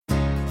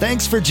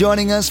Thanks for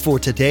joining us for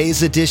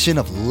today's edition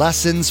of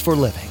Lessons for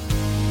Living.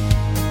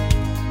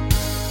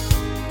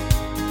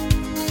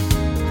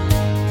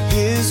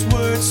 His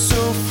word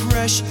so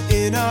fresh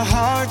in our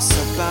hearts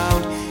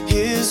abound.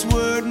 His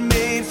word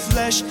made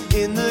flesh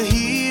in the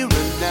here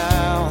and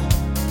now.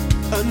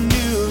 A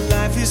new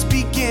life is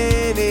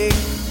beginning.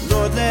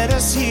 Lord, let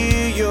us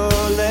hear your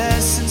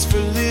lessons for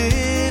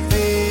living.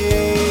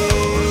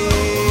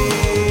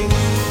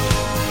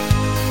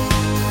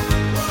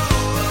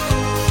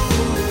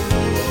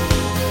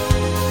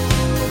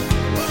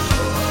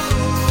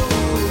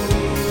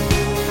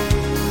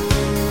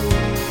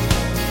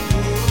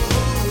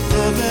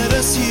 Lord, let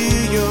us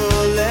hear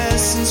your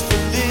lessons for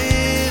living.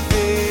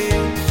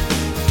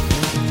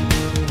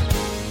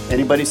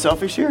 Anybody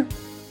selfish here?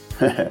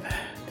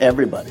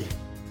 Everybody.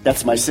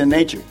 That's my sin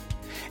nature.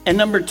 And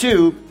number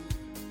two,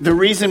 the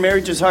reason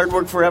marriage is hard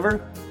work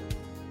forever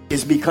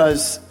is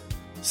because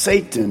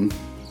Satan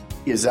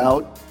is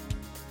out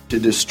to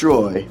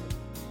destroy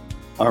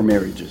our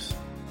marriages.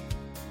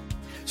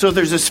 So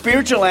there's a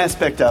spiritual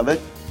aspect of it,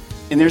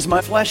 and there's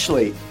my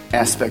fleshly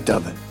aspect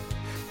of it.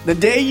 The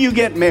day you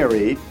get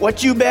married,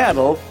 what you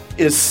battle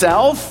is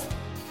self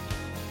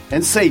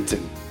and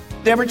Satan.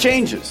 It never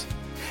changes.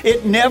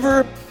 It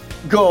never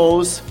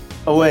goes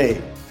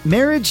away.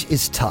 Marriage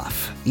is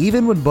tough.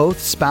 Even when both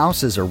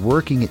spouses are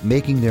working at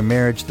making their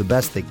marriage the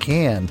best they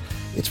can,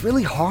 it's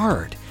really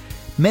hard.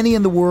 Many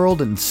in the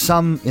world and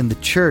some in the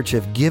church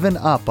have given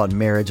up on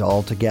marriage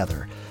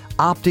altogether,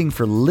 opting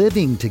for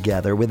living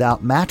together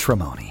without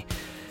matrimony.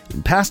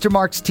 In Pastor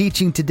Mark's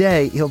teaching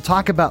today, he'll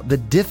talk about the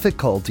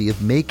difficulty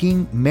of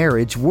making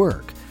marriage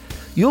work.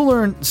 You'll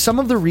learn some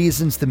of the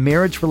reasons the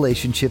marriage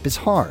relationship is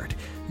hard.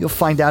 You'll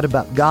find out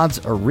about God's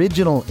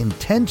original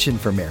intention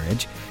for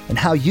marriage and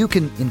how you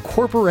can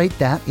incorporate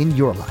that in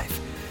your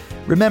life.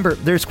 Remember,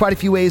 there's quite a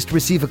few ways to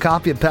receive a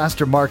copy of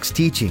Pastor Mark's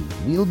teaching.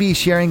 We'll be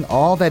sharing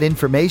all that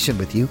information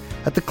with you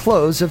at the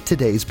close of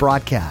today's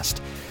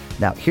broadcast.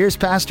 Now, here's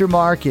Pastor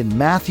Mark in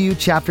Matthew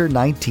chapter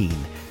 19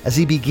 as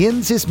he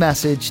begins his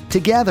message,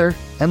 Together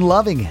and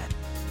Loving It.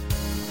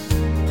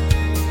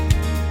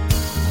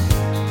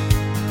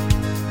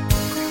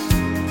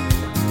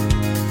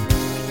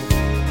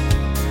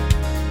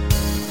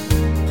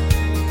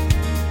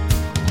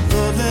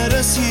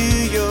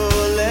 Hear your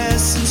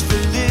lessons for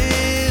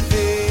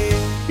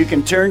living. You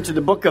can turn to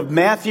the book of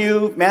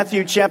Matthew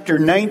chapter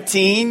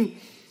 19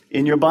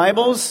 in your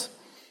Bibles.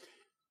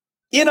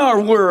 In our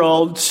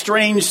world,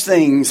 strange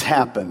things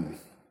happen.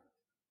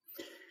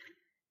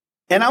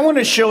 And I want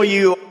to show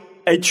you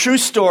a true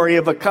story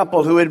of a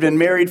couple who had been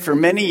married for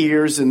many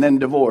years and then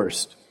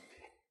divorced.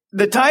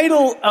 The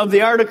title of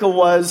the article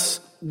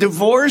was,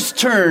 Divorce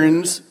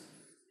Turns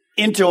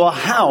into a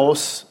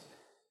House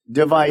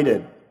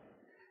Divided.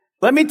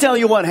 Let me tell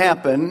you what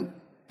happened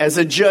as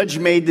a judge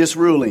made this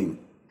ruling.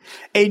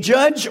 A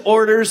judge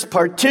orders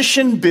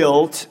partition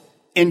built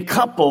in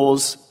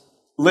couples'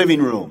 living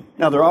room.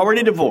 Now, they're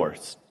already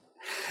divorced.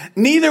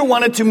 Neither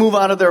wanted to move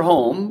out of their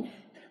home,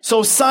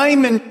 so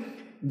Simon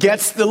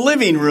gets the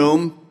living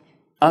room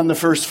on the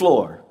first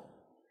floor.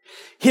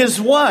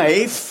 His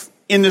wife,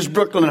 in this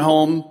Brooklyn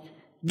home,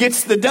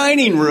 gets the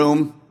dining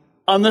room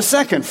on the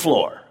second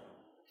floor.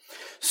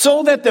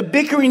 So that the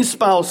bickering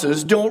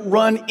spouses don't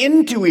run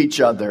into each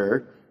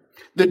other,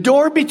 the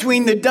door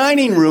between the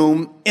dining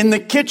room and the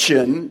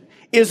kitchen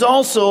is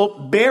also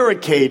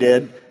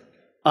barricaded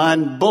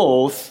on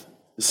both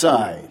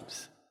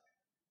sides.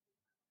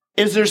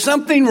 Is there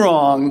something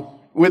wrong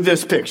with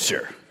this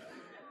picture?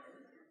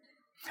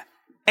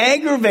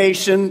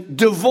 Aggravation,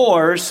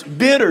 divorce,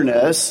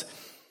 bitterness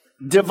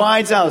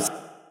divides us.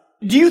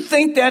 Do you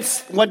think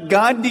that's what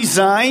God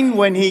designed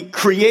when He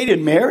created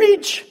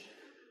marriage?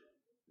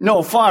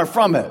 No, far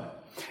from it.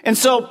 And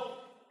so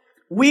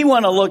we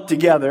want to look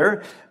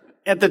together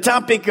at the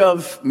topic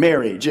of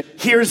marriage.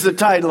 Here's the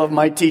title of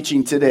my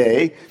teaching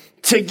today,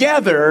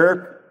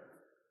 Together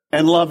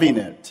and Loving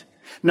It.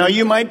 Now,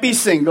 you might be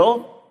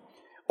single,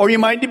 or you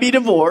might be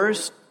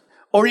divorced,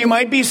 or you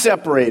might be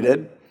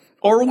separated,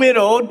 or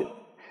widowed.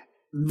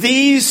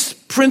 These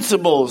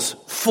principles,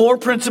 4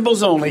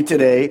 principles only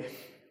today,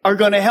 are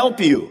going to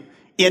help you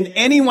in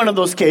any one of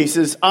those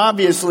cases.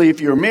 Obviously, if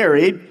you're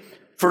married,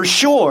 for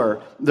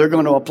sure, they're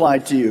going to apply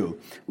to you.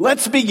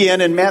 Let's begin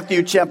in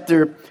Matthew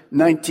chapter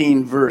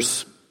 19,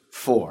 verse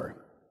 4.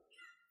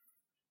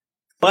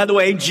 By the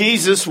way,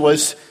 Jesus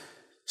was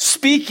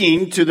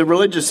speaking to the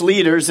religious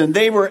leaders, and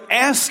they were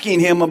asking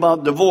him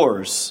about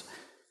divorce.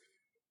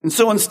 And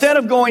so instead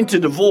of going to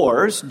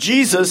divorce,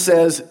 Jesus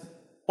says,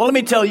 well, let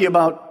me tell you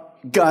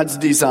about God's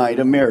design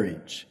of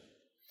marriage.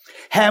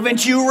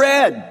 Haven't you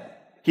read,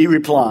 he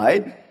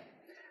replied,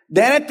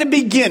 that at the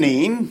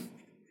beginning,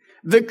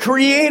 the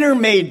Creator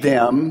made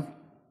them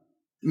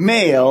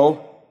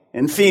male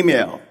and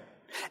female.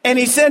 And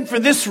he said, for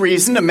this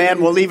reason, a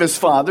man will leave his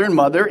father and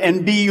mother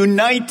and be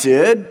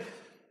united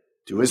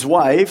to his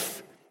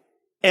wife,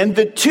 and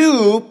the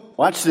two,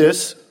 watch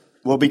this,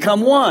 will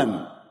become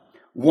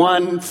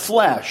one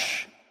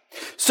flesh.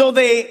 So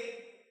they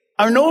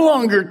are no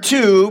longer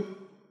two,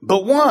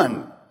 but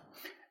one.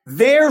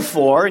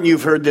 Therefore, and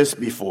you've heard this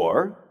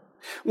before,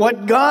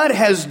 what God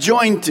has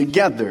joined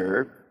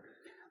together,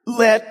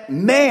 let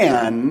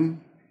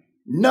man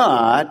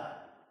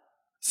not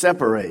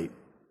separate.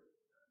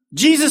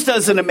 Jesus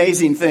does an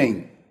amazing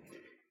thing.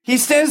 He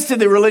says to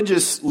the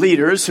religious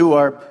leaders who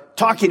are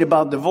talking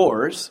about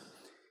divorce,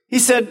 he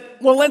said,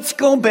 well, let's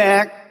go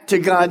back to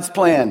God's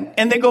plan.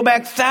 And they go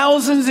back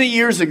thousands of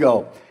years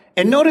ago.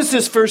 And notice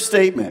this first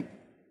statement.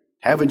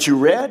 Haven't you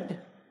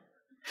read?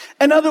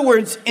 In other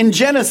words, in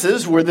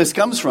Genesis, where this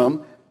comes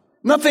from,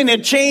 nothing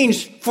had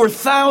changed for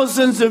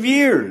thousands of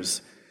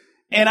years.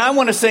 And I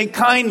want to say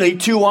kindly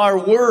to our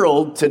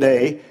world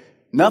today,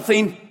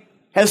 nothing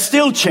has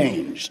still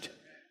changed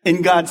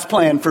in God's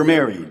plan for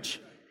marriage.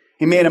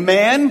 He made a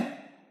man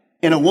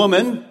and a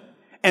woman,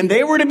 and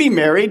they were to be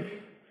married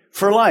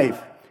for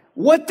life.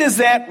 What does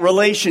that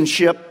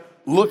relationship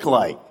look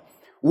like?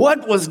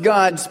 What was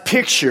God's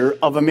picture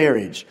of a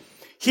marriage?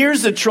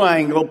 Here's a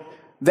triangle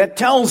that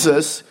tells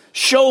us,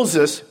 shows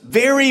us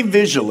very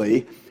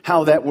visually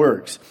how that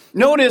works.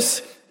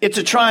 Notice it's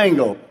a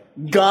triangle.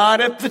 God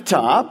at the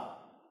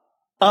top,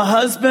 a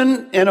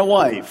husband and a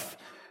wife.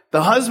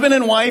 The husband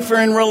and wife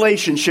are in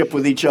relationship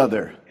with each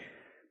other.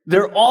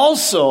 They're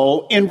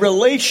also in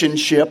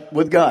relationship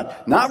with God.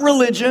 Not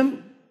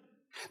religion.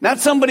 Not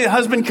somebody, the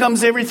husband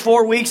comes every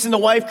 4 weeks and the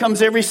wife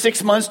comes every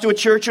 6 months to a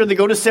church, or they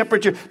go to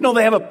separate church. No,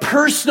 they have a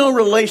personal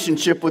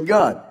relationship with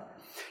God.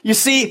 You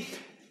see,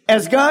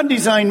 as God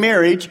designed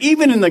marriage,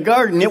 even in the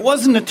garden, it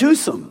wasn't a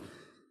twosome.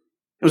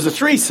 It was a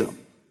threesome.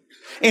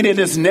 And it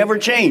has never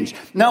changed.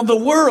 Now, the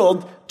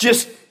world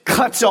just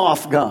cuts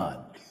off God.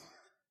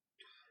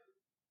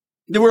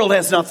 The world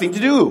has nothing to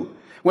do.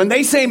 When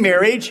they say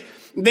marriage,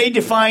 they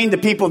define the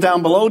people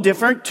down below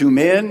different. 2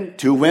 men,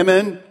 2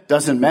 women,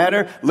 doesn't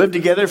matter. Live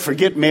together,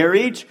 forget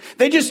marriage.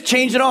 They just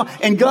change it all.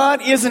 And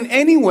God isn't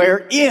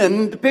anywhere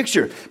in the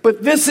picture.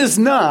 But this is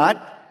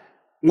not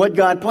what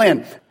God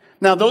planned.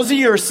 Now, those of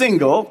you who are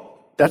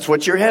single, that's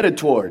what you're headed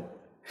toward.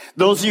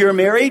 Those of you who are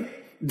married,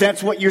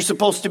 that's what you're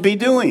supposed to be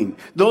doing.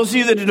 Those of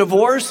you that are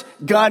divorced,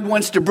 God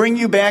wants to bring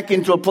you back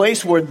into a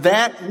place where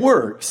that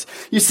works.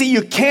 You see,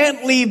 you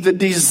can't leave the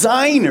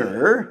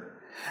designer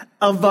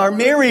of our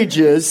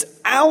marriages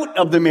out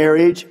of the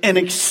marriage and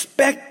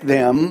expect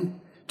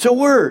them to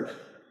work.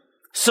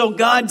 So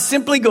God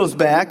simply goes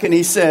back and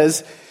he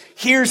says,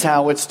 here's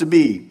how it's to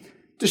be.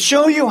 To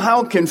show you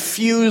how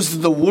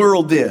confused the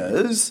world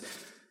is,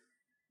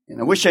 and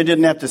I wish I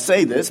didn't have to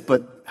say this,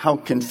 but how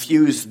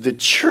confused the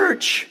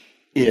church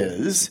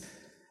is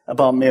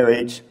about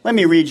marriage, let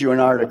me read you an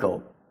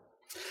article.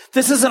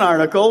 This is an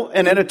article,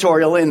 an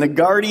editorial in the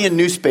Guardian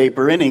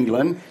newspaper in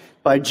England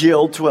by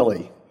Jill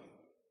Twilley.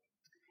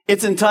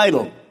 It's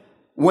entitled,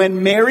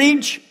 When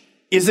Marriage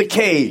is a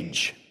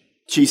Cage.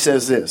 She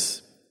says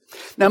this.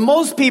 Now,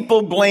 most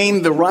people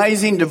blame the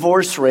rising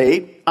divorce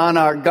rate on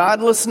our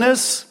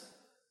godlessness,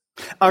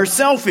 our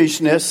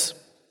selfishness,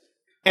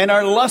 and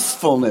our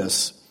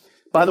lustfulness.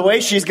 By the way,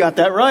 she's got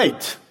that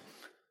right.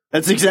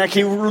 That's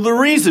exactly the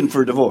reason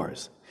for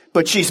divorce.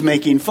 But she's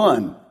making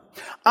fun.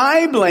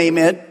 I blame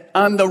it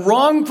on the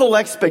wrongful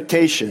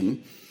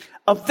expectation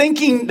of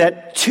thinking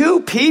that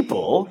 2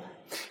 people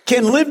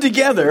can live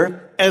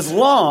together as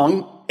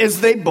long as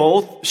they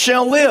both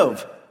shall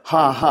live.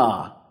 Ha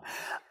ha.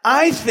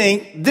 I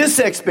think this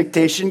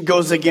expectation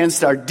goes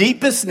against our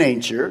deepest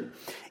nature.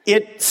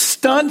 It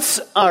stunts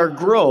our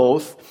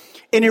growth,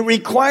 and it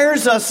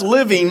requires us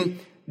living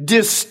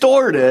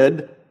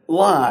distorted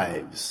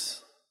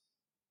lives.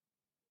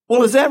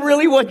 Well, is that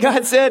really what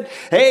God said?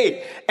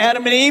 Hey,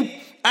 Adam and Eve,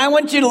 I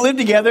want you to live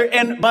together.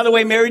 And by the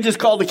way, marriage is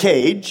called a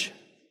cage.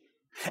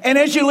 And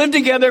as you live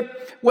together,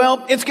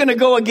 well, it's going to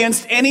go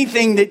against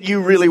anything that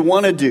you really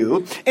want to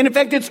do. And in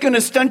fact, it's going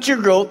to stunt your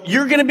growth.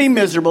 You're going to be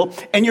miserable,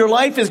 and your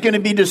life is going to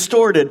be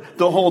distorted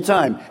the whole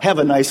time. Have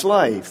a nice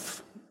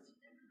life.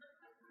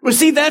 Well,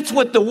 see, that's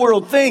what the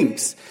world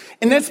thinks.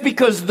 And that's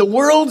because the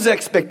world's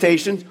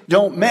expectations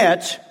don't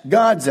match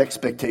God's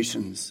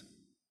expectations.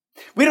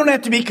 We don't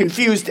have to be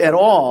confused at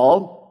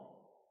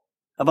all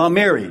about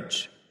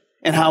marriage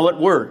and how it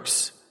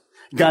works.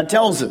 God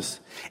tells us.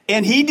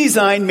 And he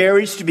designed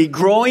marriage to be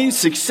growing,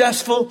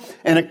 successful,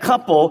 and a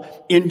couple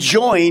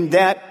enjoying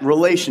that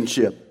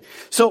relationship.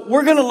 So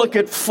we're going to look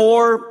at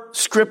 4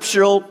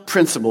 scriptural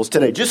principles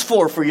today. Just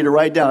 4 for you to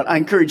write down. I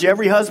encourage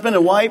every husband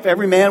and wife,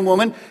 every man,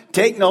 woman,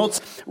 take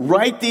notes,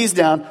 write these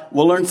down.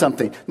 We'll learn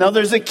something. Now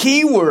there's a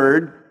key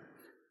word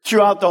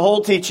throughout the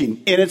whole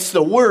teaching, and it's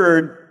the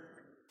word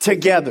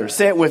together.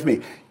 Say it with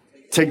me.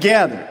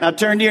 Together. Now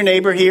turn to your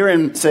neighbor here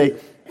and say,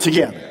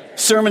 together.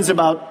 Sermon's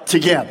about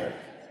together.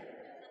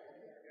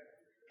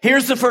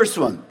 Here's the first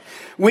one.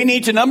 We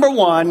need to, number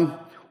 1,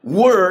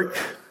 work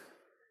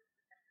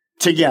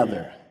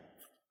together.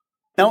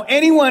 Now,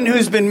 anyone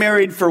who's been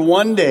married for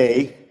 1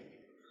 day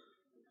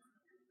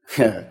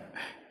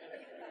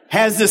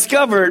has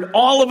discovered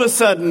all of a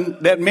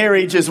sudden that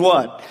marriage is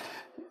what?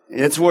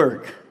 It's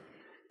work.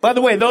 By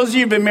the way, those of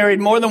you who've been married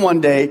more than 1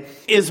 day,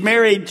 is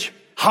marriage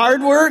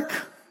hard work?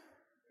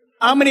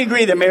 How many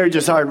agree that marriage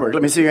is hard work?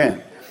 Let me see your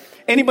hand.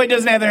 Anybody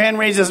doesn't have their hand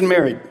raised isn't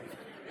married.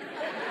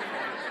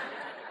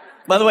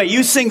 By the way,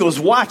 you singles,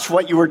 watch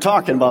what you were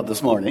talking about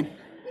this morning.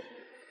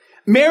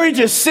 Marriage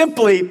is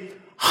simply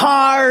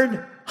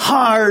hard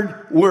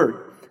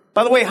work.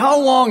 By the way, how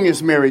long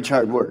is marriage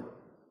hard work?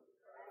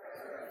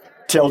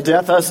 Till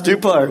death us do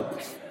part.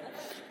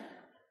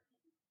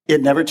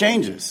 It never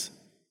changes.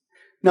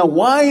 Now,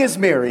 why is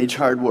marriage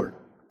hard work?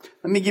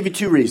 Let me give you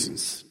 2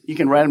 reasons. You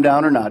can write them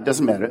down or not,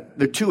 doesn't matter.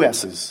 They're 2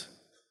 S's.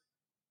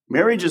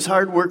 Marriage is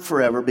hard work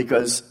forever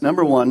because,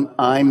 number 1,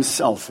 I'm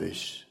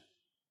selfish.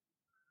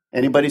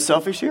 Anybody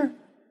selfish here?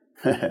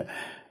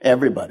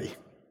 Everybody.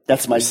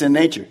 That's my sin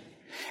nature.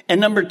 And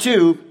number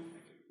 2,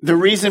 the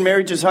reason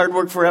marriage is hard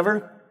work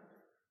forever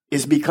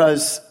is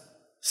because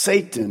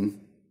Satan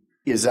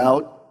is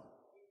out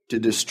to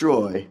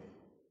destroy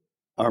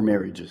our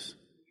marriages.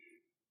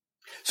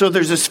 So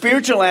there's a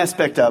spiritual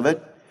aspect of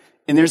it,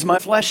 and there's my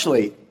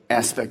fleshly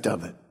aspect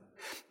of it.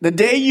 The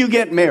day you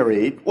get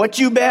married, what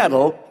you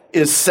battle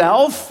is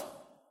self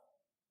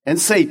and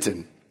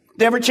Satan. It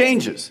never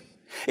changes.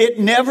 It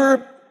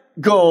never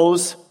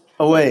goes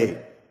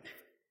away.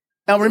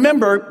 Now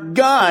remember,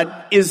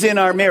 God is in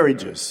our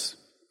marriages.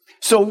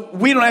 So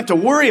we don't have to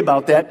worry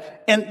about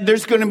that, and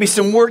there's going to be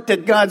some work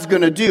that God's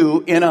going to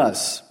do in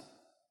us.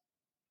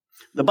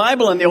 The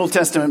Bible in the Old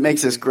Testament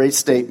makes this great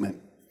statement.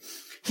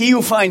 He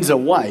who finds a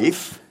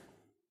wife,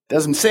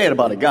 doesn't say it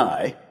about a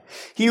guy,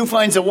 he who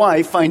finds a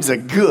wife finds a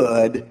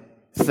good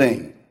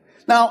thing.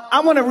 Now,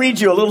 I want to read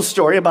you a little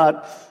story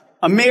about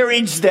a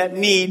marriage that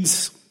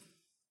needs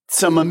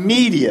some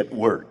immediate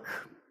work.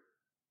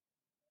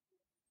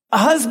 A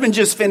husband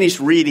just finished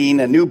reading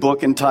a new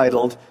book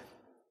entitled,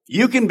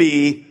 You Can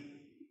Be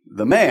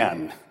the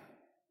Man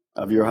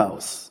of Your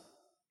House.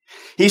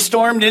 He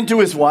stormed into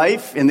his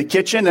wife in the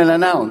kitchen and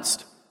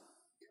announced,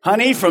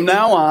 Honey, from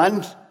now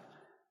on,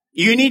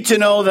 you need to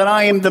know that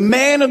I am the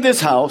man of this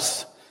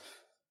house,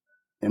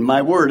 and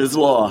my word is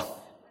law.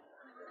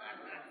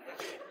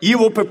 You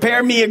will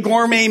prepare me a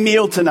gourmet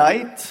meal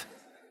tonight,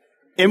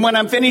 and when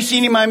I'm finished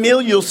eating my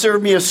meal, you'll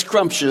serve me a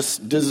scrumptious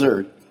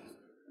dessert.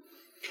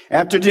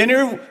 After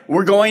dinner,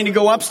 we're going to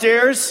go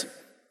upstairs,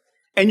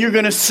 and you're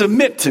going to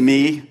submit to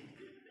me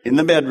in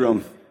the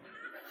bedroom.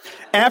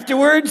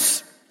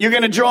 Afterwards, you're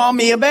going to draw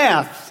me a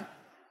bath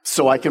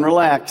so I can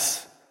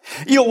relax.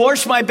 You'll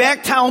wash my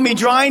back, towel me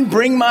dry, and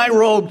bring my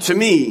robe to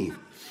me.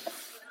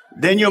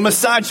 Then you'll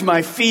massage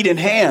my feet and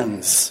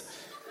hands.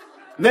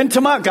 Then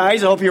tomorrow,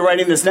 guys, I hope you're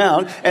writing this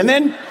down. And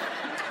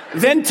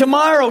then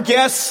tomorrow,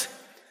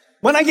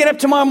 when I get up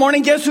tomorrow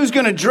morning, guess who's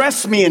going to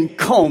dress me and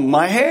comb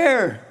my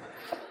hair?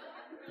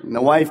 And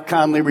the wife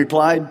calmly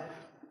replied,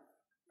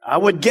 I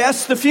would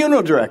guess the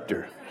funeral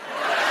director.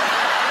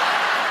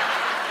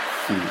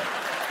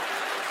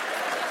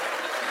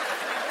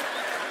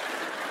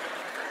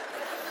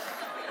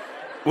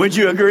 Would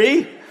you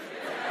agree?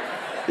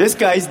 This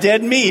guy's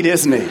dead meat,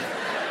 isn't he?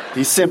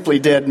 He's simply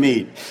dead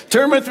meat.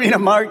 Turn with me to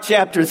Mark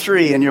chapter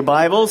 3 in your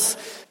Bibles.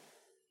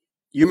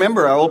 You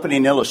remember our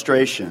opening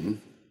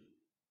illustration.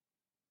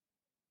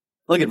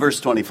 Look at verse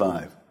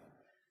 25.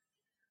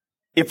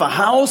 If a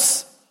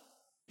house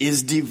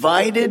is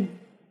divided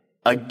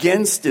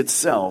against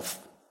itself,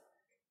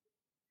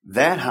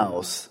 that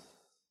house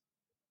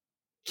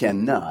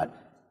cannot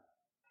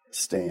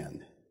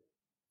stand.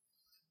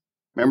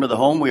 Remember the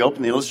home we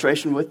opened the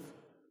illustration with?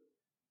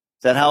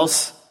 That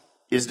house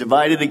is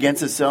divided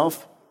against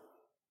itself.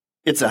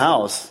 It's a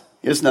house.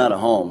 It's not a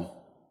home.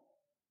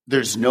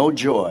 There's no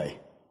joy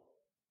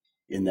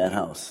in that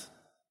house.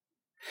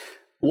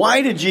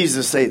 Why did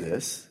Jesus say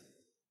this?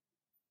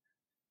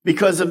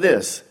 Because of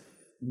this.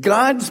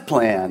 God's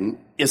plan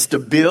is to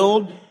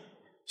build,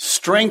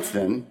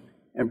 strengthen,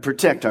 and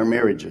protect our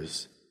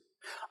marriages.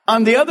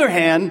 On the other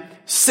hand,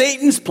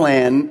 Satan's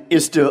plan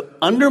is to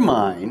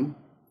undermine,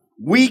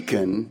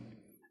 weaken,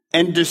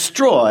 and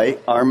destroy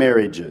our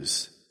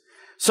marriages.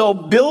 So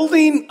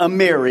building a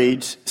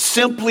marriage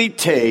simply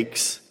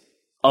takes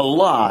a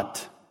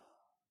lot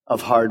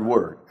of hard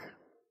work.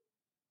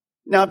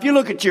 Now, if you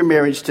look at your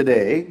marriage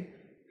today,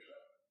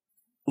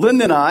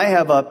 Linda and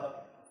I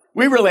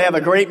we really have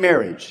a great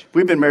marriage.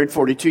 We've been married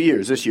 42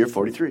 years, this year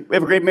 43. We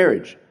have a great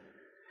marriage.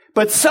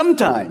 But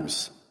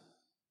sometimes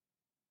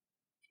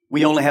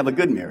we only have a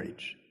good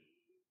marriage.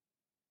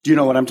 Do you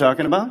know what I'm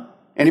talking about?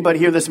 Anybody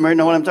here that's married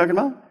know what I'm talking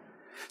about?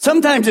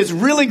 Sometimes it's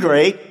really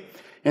great,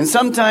 and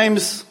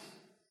sometimes,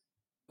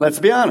 let's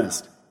be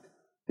honest,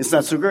 it's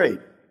not so great.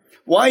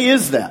 Why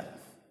is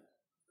that?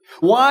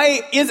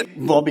 Why is it?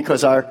 Well,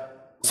 because our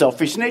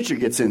selfish nature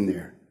gets in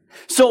there.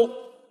 So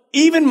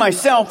even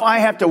myself, I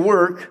have to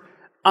work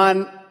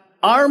on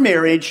our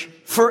marriage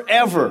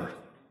forever.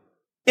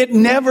 It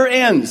never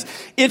ends.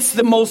 It's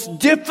the most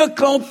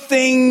difficult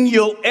thing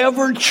you'll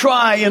ever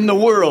try in the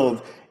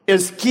world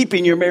is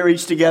keeping your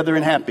marriage together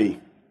and happy.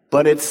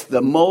 But it's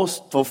the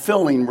most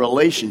fulfilling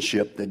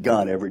relationship that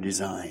God ever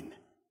designed.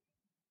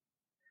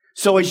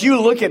 So as you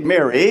look at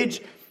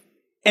marriage,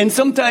 and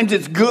sometimes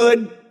it's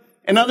good,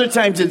 and other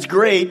times it's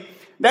great,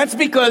 that's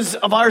because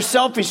of our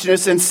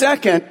selfishness. And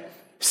second,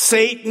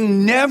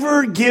 Satan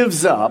never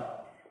gives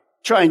up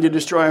trying to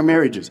destroy our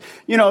marriages.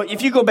 You know,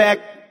 if you go back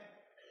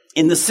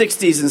in the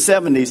 60s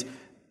and 70s,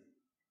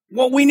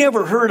 well, we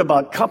never heard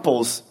about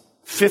couples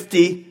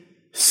 50,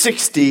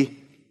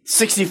 60,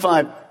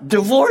 65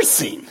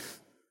 divorcing.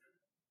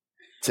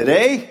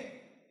 Today,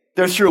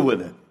 they're through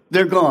with it.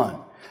 They're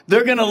gone.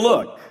 They're going to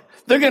look.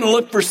 They're going to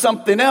look for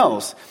something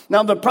else.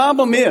 Now, the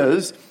problem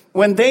is,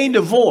 when they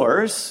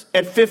divorce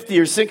at 50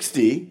 or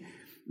 60,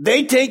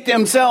 they take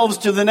themselves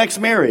to the next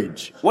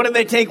marriage. What do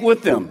they take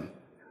with them?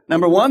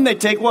 Number one, they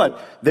take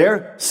what?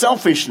 Their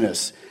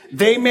selfishness.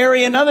 They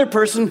marry another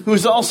person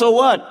who's also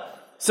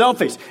what?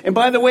 Selfish. And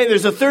by the way,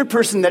 there's a third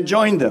person that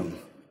joined them.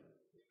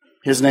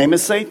 His name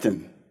is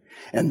Satan.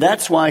 And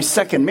that's why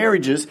second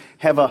marriages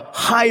have a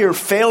higher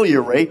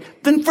failure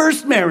rate than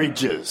first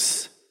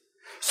marriages.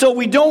 So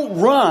we don't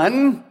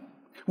run,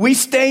 we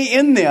stay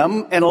in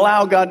them and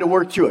allow God to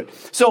work through it.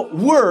 So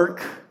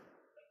work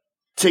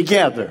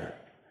together.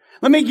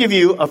 Let me give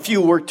you a few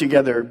work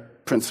together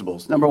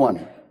principles. Number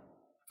one,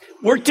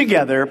 work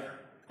together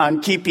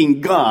on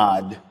keeping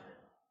God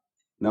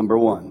number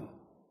one.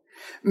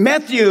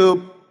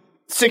 Matthew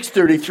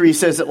 6:33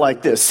 says it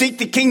like this: seek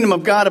the kingdom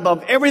of God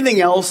above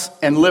everything else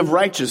and live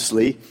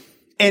righteously,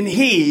 and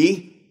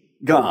He,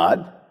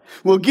 God,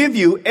 will give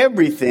you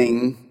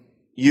everything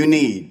you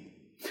need.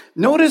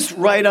 Notice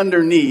right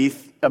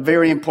underneath a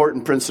very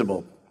important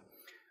principle.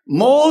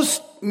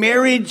 Most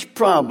marriage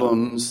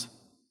problems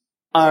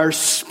are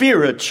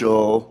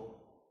spiritual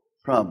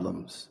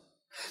problems.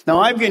 Now,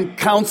 I've been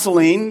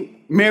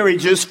counseling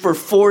marriages for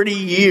 40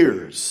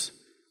 years,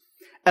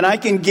 and I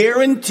can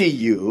guarantee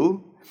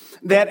you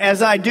that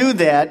as I do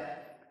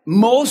that,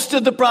 most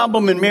of the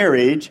problem in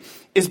marriage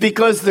is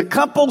because the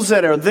couples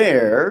that are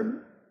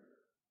there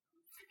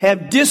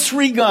have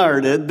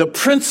disregarded the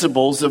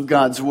principles of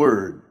God's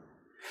Word.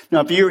 Now,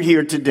 if you're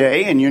here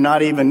today and you're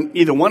not even,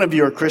 either one of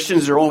you are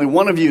Christians or only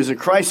one of you is a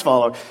Christ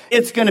follower,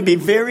 it's going to be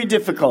very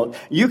difficult.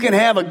 You can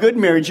have a good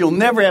marriage. You'll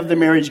never have the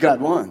marriage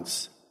God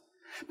wants.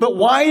 But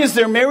why is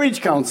there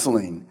marriage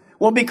counseling?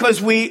 Well,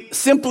 because we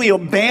simply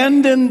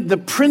abandon the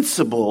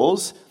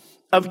principles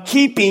of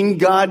keeping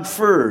God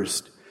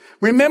first.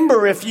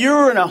 Remember, if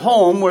you're in a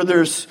home where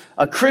there's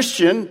a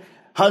Christian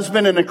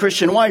husband and a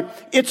Christian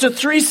wife, it's a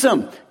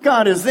threesome.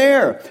 God is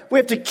there. We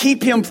have to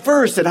keep Him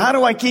first. And how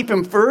do I keep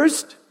Him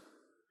first?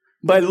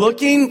 By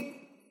looking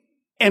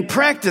and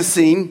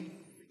practicing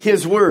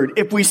His Word.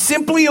 If we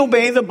simply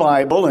obey the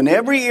Bible in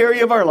every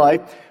area of our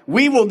life,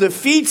 we will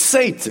defeat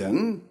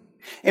Satan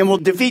and will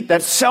defeat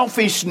that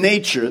selfish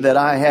nature that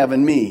I have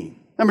in me.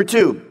 Number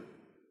two,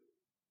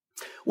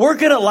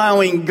 work at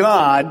allowing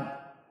God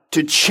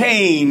to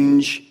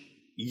change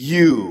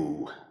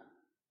you.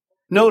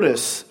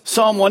 Notice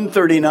Psalm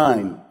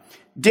 139.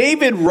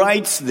 David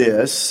writes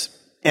this,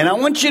 and I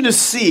want you to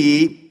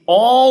see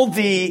all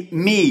the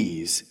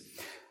me's.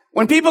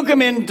 When people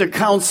come in to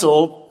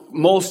counsel,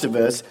 most of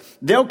us,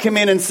 they'll come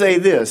in and say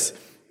this: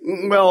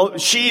 well,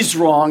 she's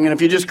wrong, and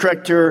if you just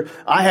correct her,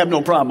 I have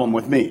no problem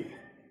with me.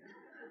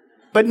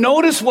 But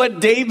notice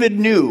what David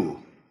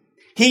knew.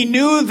 He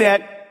knew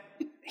that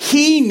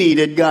he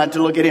needed God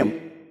to look at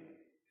him.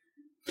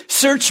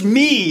 Search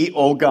me,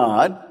 O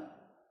God.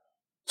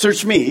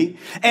 Search me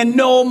and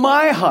know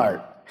my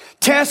heart.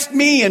 Test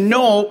me and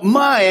know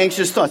my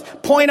anxious thoughts.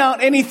 Point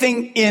out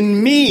anything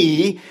in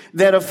me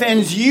that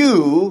offends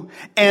you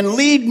and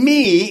lead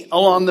me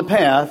along the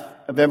path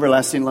of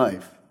everlasting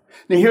life.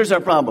 Now here's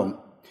our problem.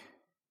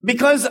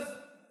 Because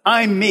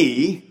I'm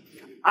me,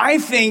 I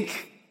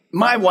think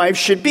my wife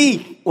should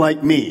be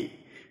like me.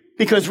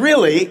 Because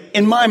really,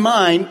 in my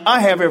mind, I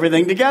have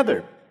everything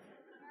together.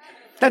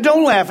 Now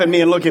don't laugh at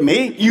me and look at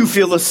me. You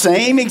feel the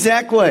same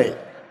exact way.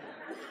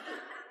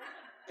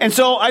 And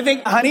so I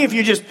think, honey, if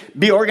you just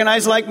be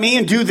organized like me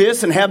and do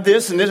this and have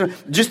this and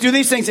this, just do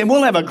these things and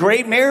we'll have a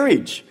great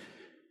marriage.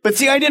 But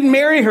see, I didn't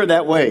marry her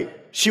that way.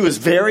 She was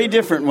very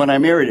different when I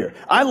married her.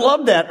 I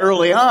loved that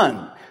early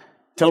on.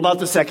 Till about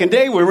the second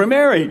day we were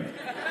married.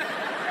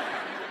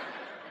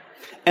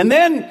 And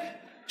then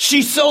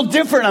she's so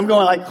different. I'm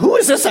going like, who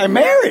is this I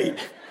married?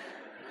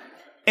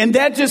 And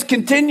that just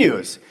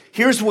continues.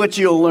 Here's what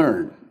you'll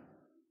learn.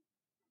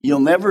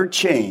 You'll never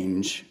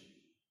change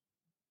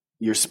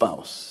your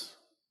spouse.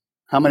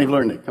 How many have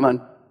learned it? Come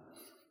on.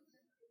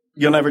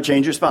 You'll never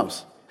change your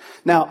spouse.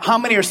 Now, how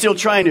many are still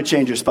trying to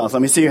change your spouse?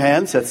 Let me see your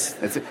hands.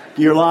 That's it.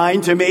 You're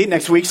lying to me.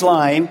 Next week's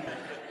lying.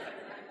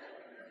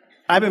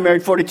 I've been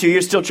married 42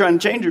 years, still trying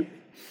to change her.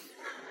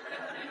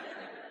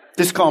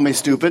 Just call me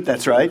stupid.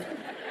 That's right.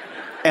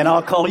 And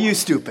I'll call you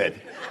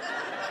stupid.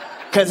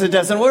 Because it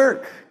doesn't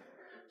work.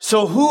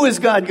 So who is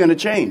God going to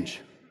change?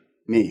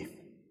 Me.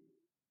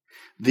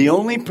 The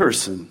only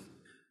person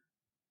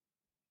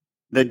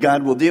that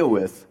God will deal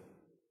with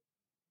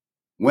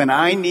when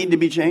I need to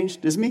be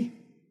changed is me.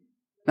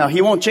 Now,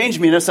 He won't change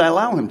me unless I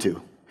allow Him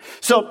to.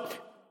 So,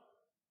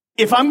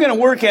 if I'm going to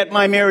work at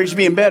my marriage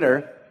being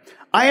better,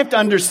 I have to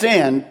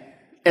understand,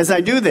 as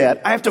I do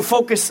that, I have to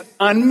focus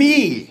on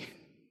me,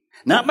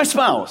 not my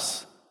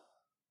spouse,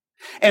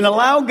 and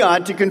allow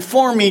God to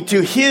conform me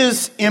to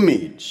His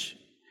image.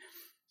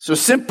 So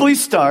simply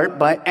start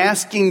by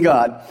asking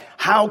God,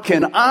 how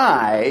can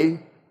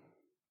I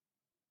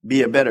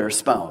be a better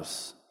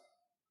spouse?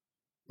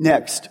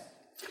 Next,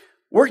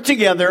 work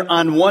together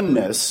on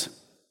oneness,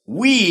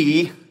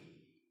 we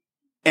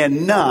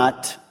and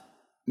not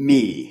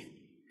me.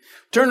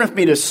 Turn with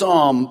me to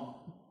Psalm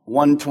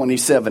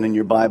 127 in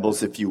your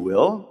Bibles, if you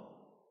will.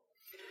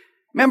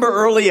 Remember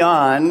early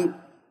on,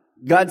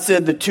 God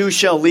said the two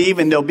shall leave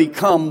and they'll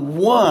become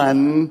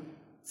one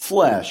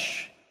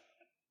flesh.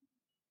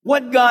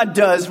 What God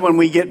does when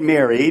we get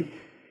married,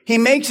 He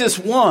makes us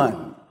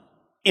one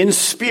in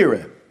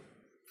spirit.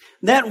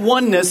 That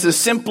oneness is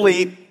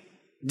simply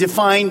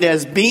defined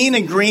as being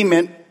in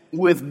agreement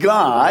with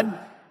God,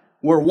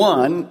 we're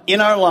one,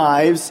 in our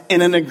lives,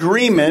 and in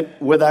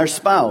agreement with our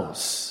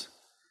spouse.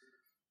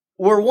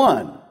 We're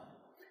one.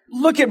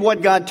 Look at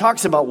what God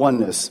talks about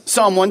oneness.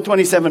 Psalm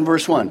 127,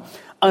 verse 1.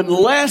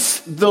 Unless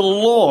the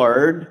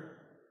Lord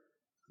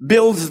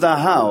builds the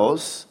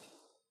house,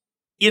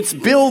 its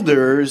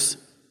builders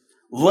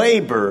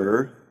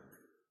labor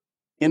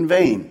in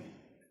vain.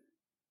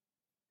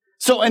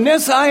 So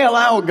unless I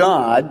allow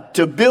God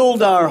to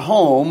build our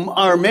home,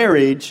 our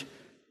marriage,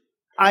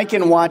 I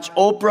can watch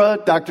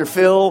Oprah, Dr.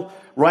 Phil,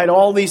 write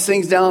all these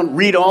things down,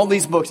 read all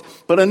these books.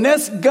 But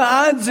unless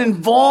God's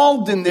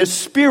involved in this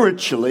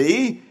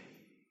spiritually,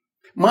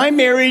 my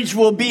marriage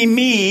will be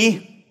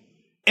me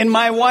and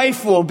my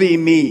wife will be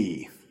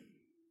me.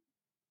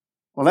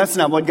 Well, that's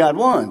not what God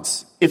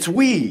wants. It's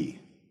we.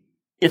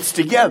 It's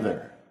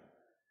together.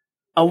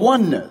 A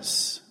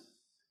oneness.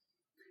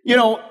 You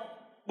know,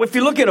 if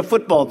you look at a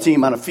football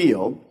team on a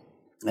field,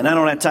 and I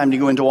don't have time to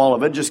go into all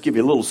of it, just give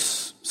you a little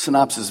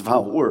synopsis of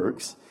how it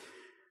works.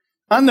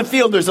 On the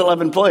field, there's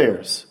 11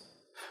 players.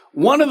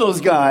 One of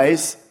those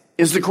guys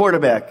is the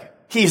quarterback.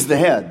 He's the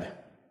head.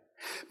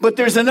 But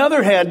there's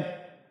another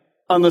head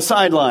on the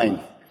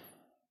sideline.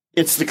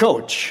 It's the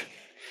coach.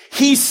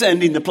 He's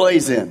sending the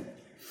plays in.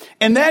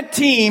 And that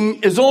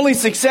team is only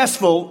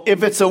successful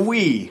if it's a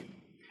we,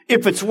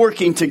 if it's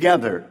working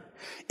together.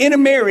 In a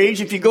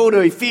marriage, if you go to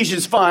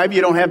Ephesians 5,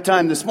 you don't have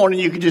time this morning,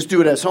 you can just do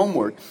it as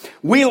homework.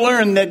 We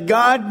learn that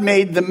God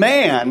made the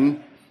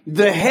man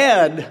the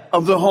head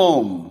of the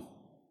home.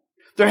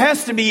 There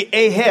has to be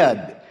a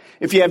head.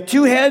 If you have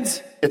two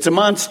heads, it's a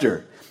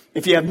monster.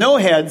 If you have no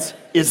heads,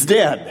 it's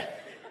dead.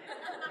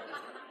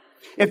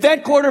 If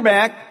that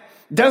quarterback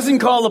doesn't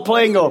call the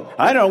play and go,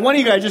 I don't know, one of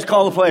you guys just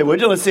call the play,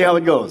 would you? Let's see how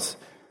it goes.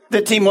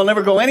 That team will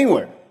never go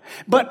anywhere.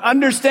 But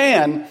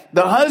understand,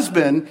 the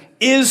husband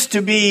is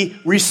to be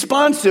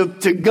responsive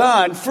to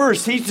God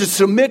first. He's to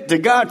submit to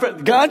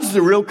God. God's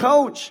the real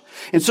coach.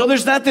 And so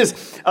there's not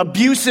this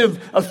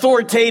abusive,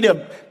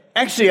 authoritative.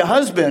 Actually, a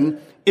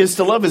husband is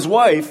to love his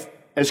wife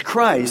as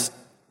Christ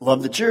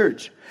loved the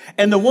church.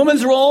 And the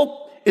woman's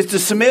role is to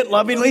submit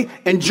lovingly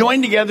and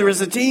join together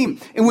as a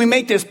team. And we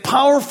make this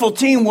powerful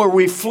team where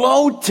we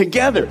flow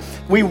together.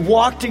 We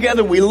walk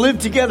together. We live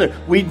together.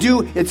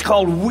 It's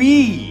called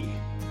we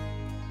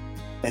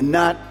and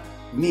not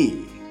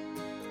me.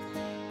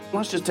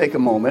 Let's just take a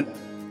moment.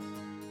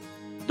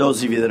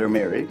 Those of you that are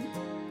married,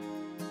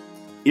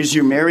 is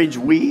your marriage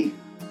we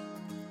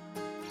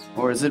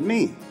or is it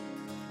me?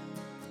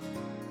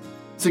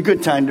 It's a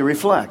good time to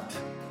reflect.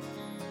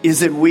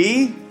 Is it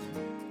we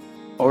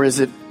or is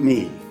it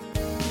me?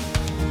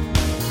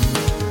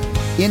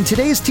 In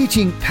today's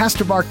teaching,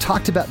 Pastor Mark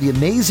talked about the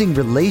amazing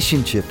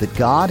relationship that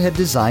God had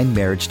designed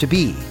marriage to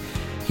be.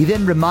 He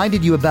then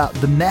reminded you about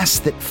the mess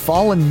that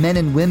fallen men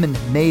and women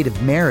have made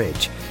of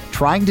marriage,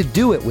 trying to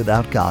do it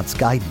without God's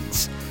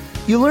guidance.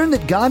 You learned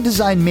that God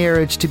designed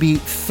marriage to be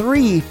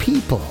three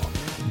people: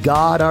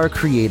 God, our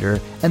Creator,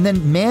 and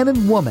then man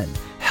and woman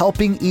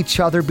helping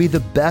each other be the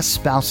best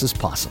spouses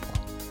possible.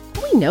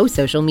 We know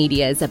social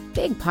media is a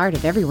big part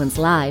of everyone's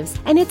lives,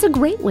 and it's a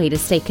great way to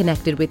stay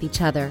connected with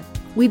each other.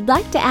 We'd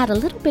like to add a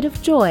little bit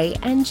of joy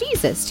and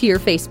Jesus to your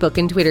Facebook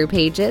and Twitter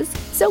pages,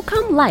 so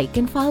come like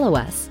and follow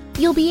us.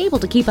 You'll be able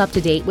to keep up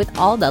to date with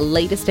all the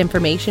latest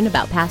information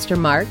about Pastor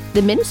Mark,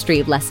 the ministry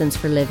of Lessons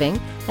for Living,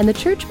 and the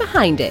church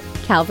behind it,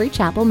 Calvary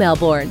Chapel,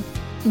 Melbourne.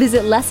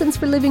 Visit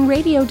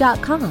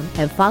lessonsforlivingradio.com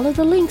and follow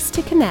the links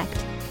to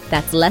connect.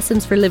 That's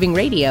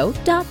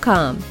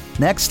lessonsforlivingradio.com.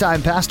 Next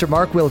time, Pastor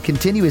Mark will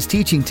continue his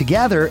teaching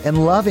Together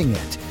and Loving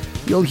It.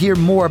 You'll hear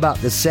more about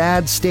the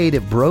sad state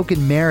of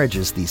broken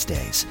marriages these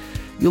days.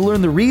 You'll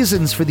learn the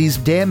reasons for these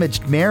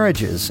damaged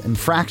marriages and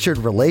fractured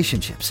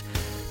relationships.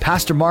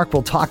 Pastor Mark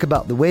will talk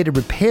about the way to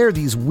repair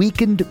these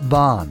weakened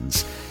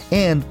bonds.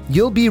 And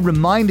you'll be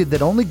reminded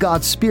that only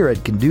God's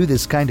Spirit can do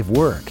this kind of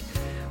work.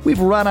 We've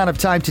run out of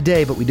time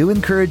today, but we do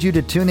encourage you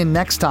to tune in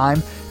next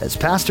time as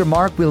Pastor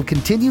Mark will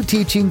continue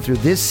teaching through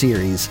this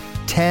series,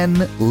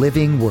 10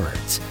 Living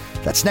Words.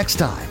 That's next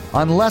time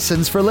on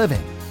Lessons for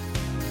Living.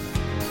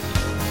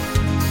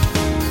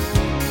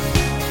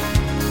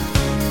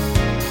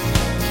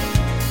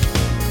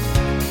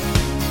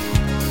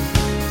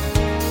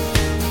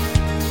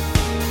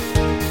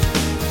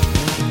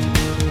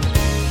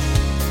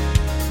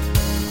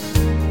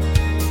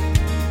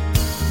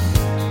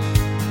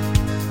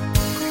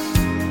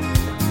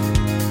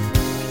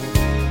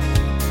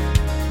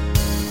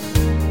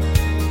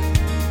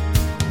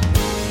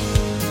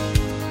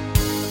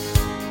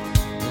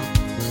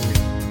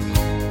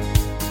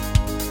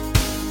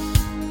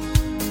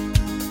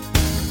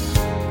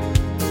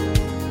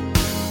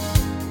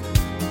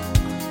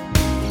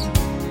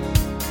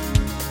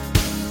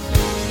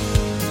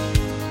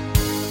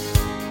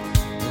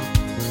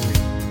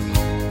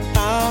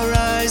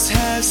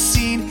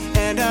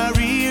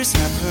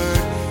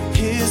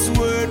 His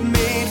word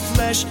made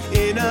flesh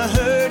in a